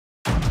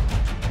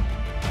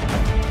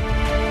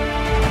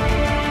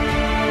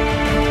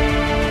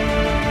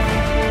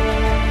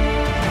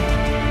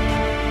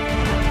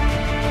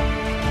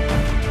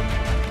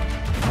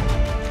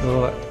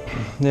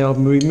Now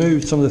I've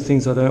removed some of the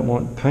things I don't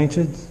want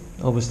painted.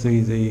 Obviously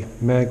the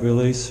mag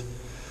release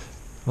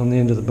on the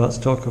end of the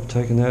buttstock, I've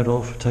taken that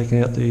off,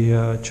 taken out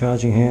the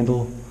charging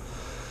handle.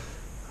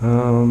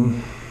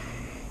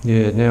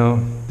 Yeah,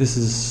 now this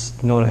is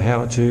not a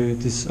how-to.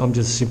 I'm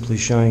just simply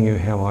showing you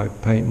how I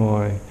paint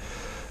my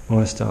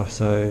stuff.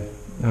 So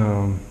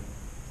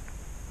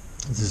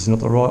this is not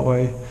the right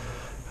way.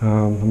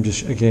 I'm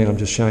just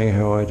showing you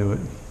how I do it.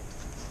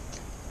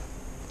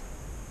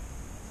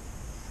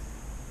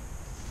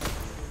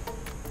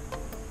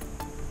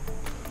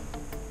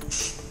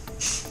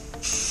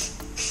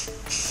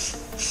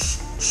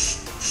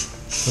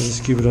 So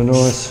just give it a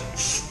nice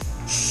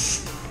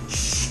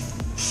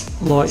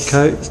light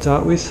coat to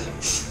start with.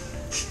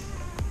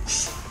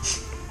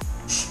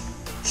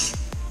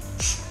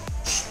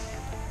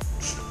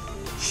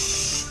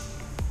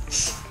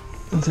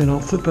 And then I'll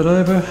flip it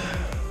over.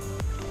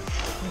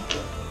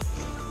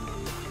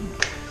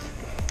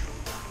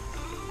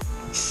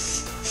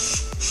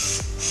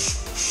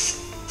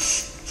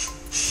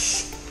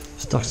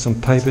 Stuck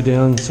some paper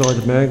down inside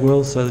the mag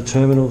well so the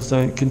terminals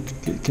don't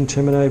get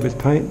contaminated with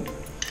paint.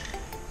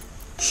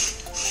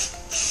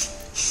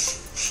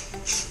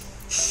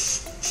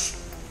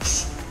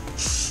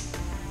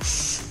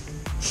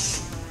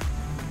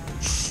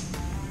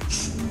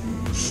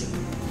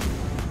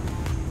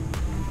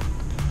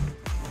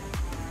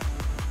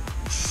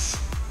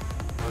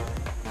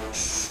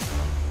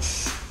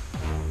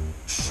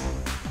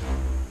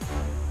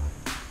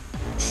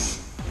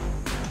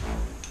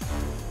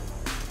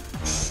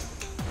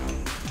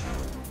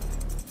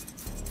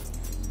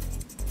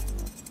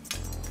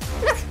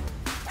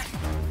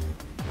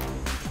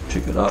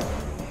 Pick it up,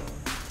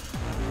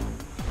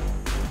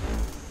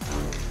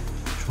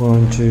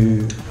 trying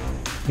to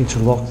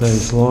interlock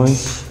those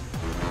lines.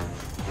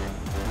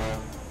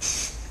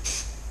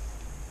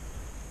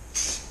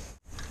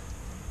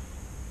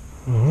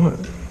 Alright,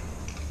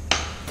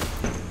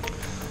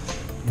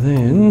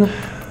 then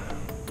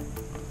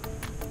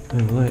I'm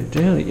going to lay it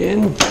down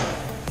again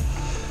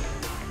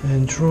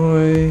and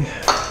try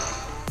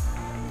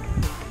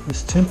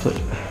this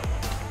template.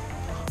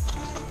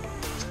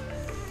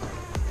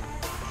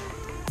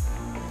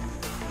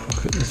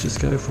 Let's just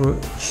go for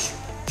it.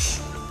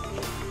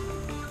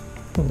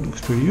 Oh, it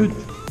looks pretty good.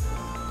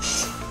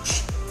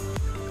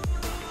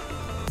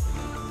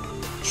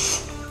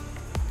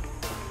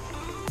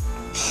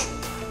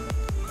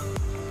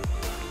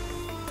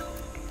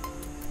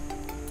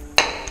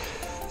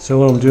 So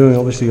what I'm doing,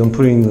 obviously I'm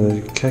putting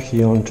the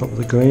khaki on top of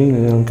the green,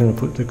 and I'm going to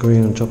put the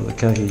green on top of the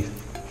khaki.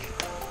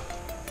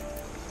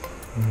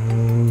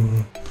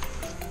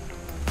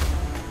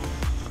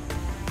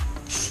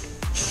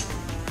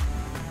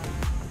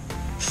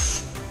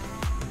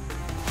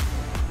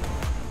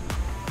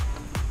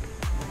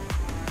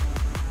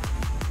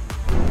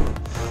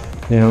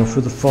 Now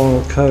for the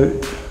final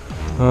coat,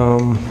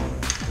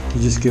 you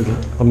just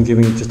I'm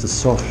giving it just a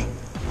soft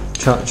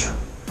touch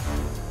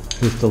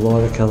with the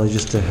lighter colour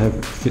just to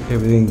get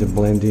everything to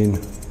blend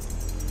in.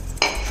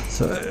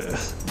 So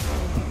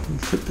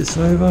flip this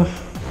over.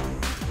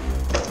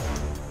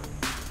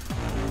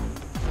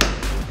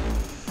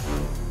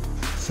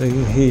 So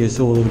here it's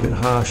all a little bit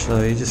harsh,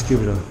 so you just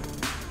give it a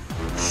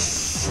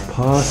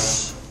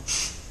pass.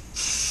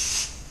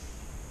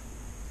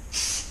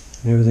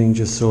 And everything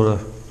just sort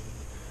of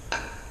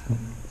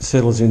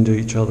settles into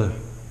each other.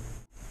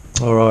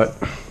 Alright,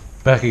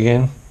 back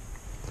again.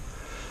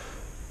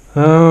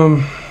 Now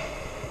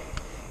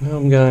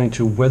I'm going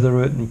to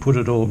weather it and put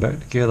it all back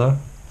together.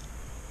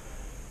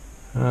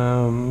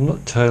 I'm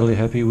not totally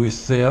happy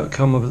with the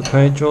outcome of the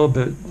paint job,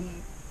 but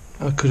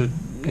I could have,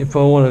 if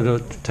I wanted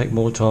to take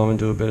more time and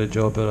do a better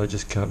job, but I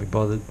just can't be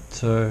bothered,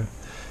 so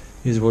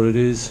here's what it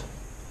is.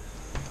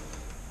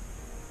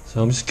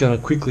 So I'm just going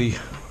to quickly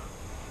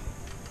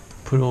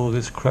put all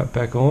this crap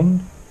back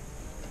on,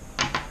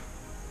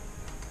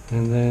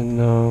 and then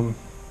I'll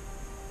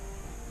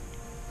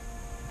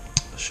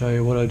show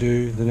you what I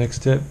do the next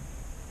step.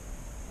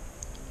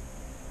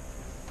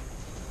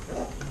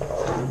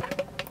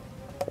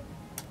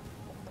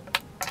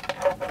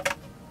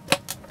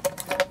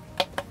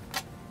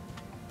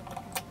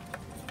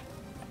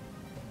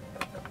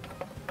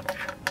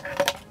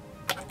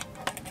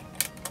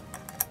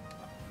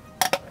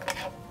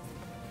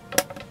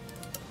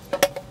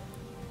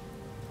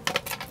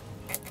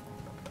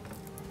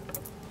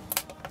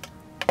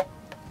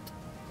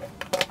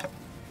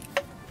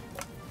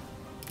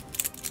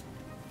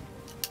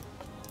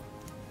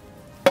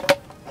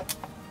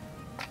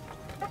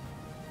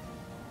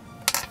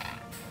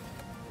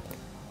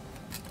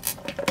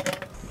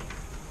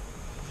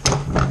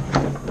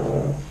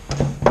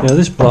 Now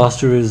this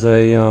blaster is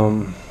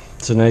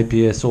it's an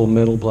APS all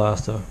metal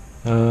blaster.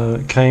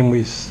 It came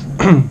with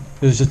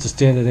it was just a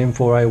standard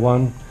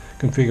M4A1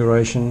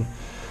 configuration.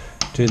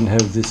 Didn't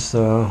have this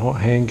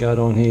hot handguard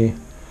on here.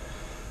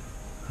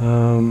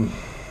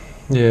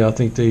 Yeah, I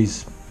think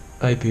these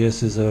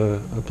APSs are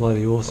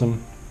bloody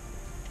awesome.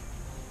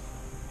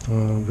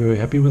 Very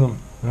happy with them.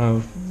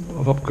 I've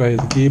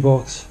upgraded the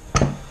gearbox.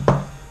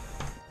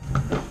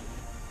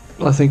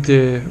 I think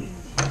they're,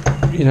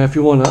 you know, if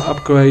you want to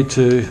upgrade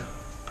to,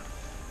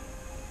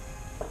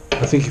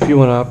 I think if you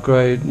want to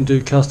upgrade and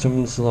do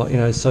customs like, you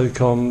know,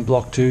 SOCOM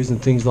Block 2s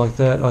and things like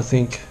that, I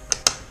think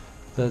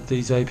that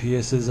these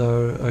APSs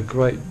are a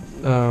great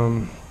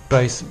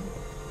base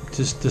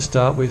just to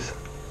start with.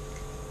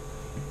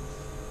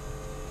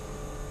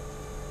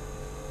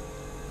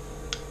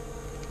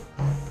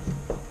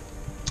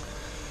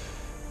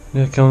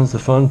 Now comes the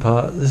fun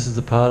part. This is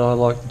the part I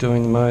like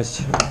doing the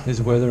most,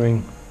 is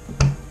weathering.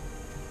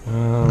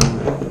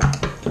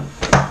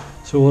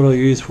 So what I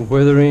use for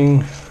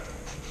weathering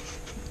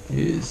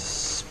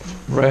is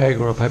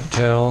rag or a paper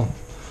towel,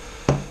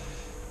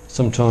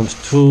 sometimes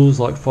tools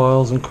like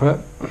files and crap.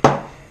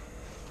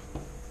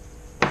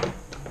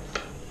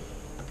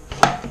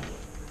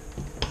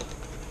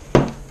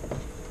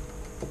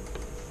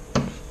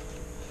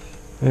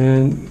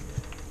 And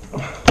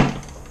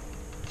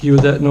give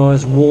it that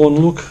nice worn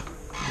look.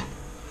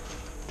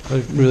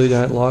 I really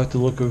don't like the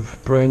look of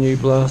brand new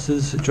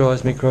blasters, it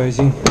drives me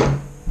crazy.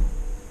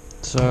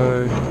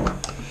 So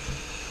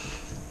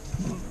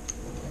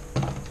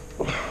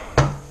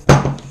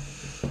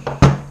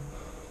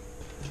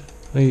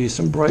I use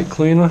some brake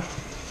cleaner.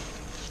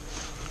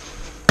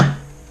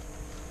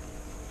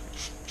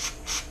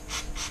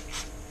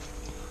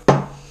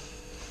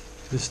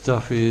 This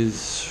stuff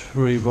is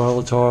really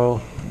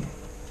volatile,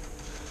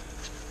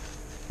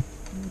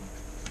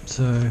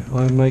 so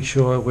I make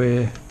sure I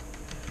wear,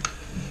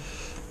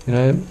 you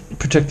know,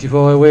 protective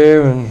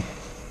eyewear and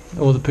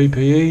all the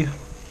PPE.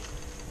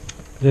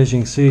 But as you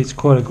can see, it's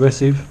quite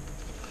aggressive.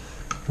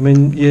 I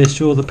mean, yeah,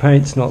 sure, the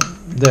paint's not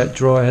that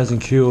dry,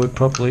 hasn't cured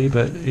properly,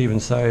 but even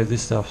so,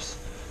 this stuff's,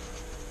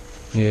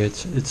 yeah,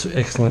 it's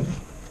excellent.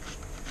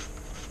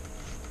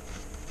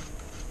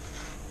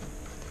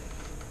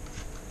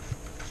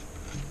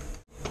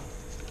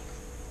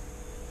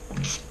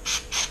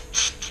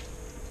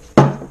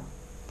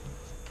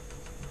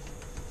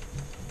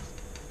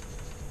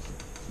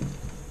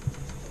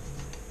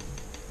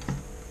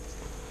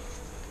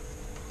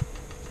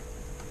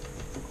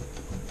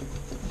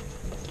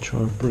 Try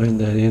to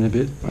blend that in a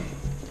bit.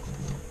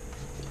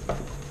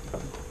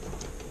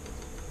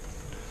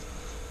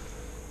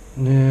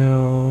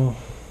 Now,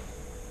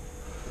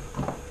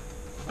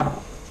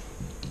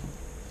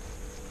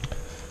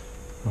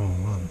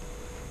 wrong one.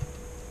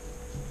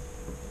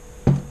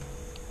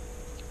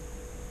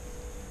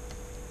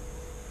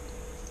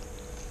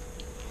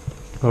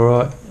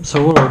 Alright,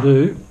 so what I'll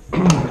do,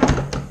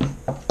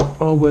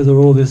 I'll weather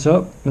all this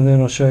up and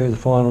then I'll show you the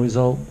final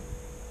result.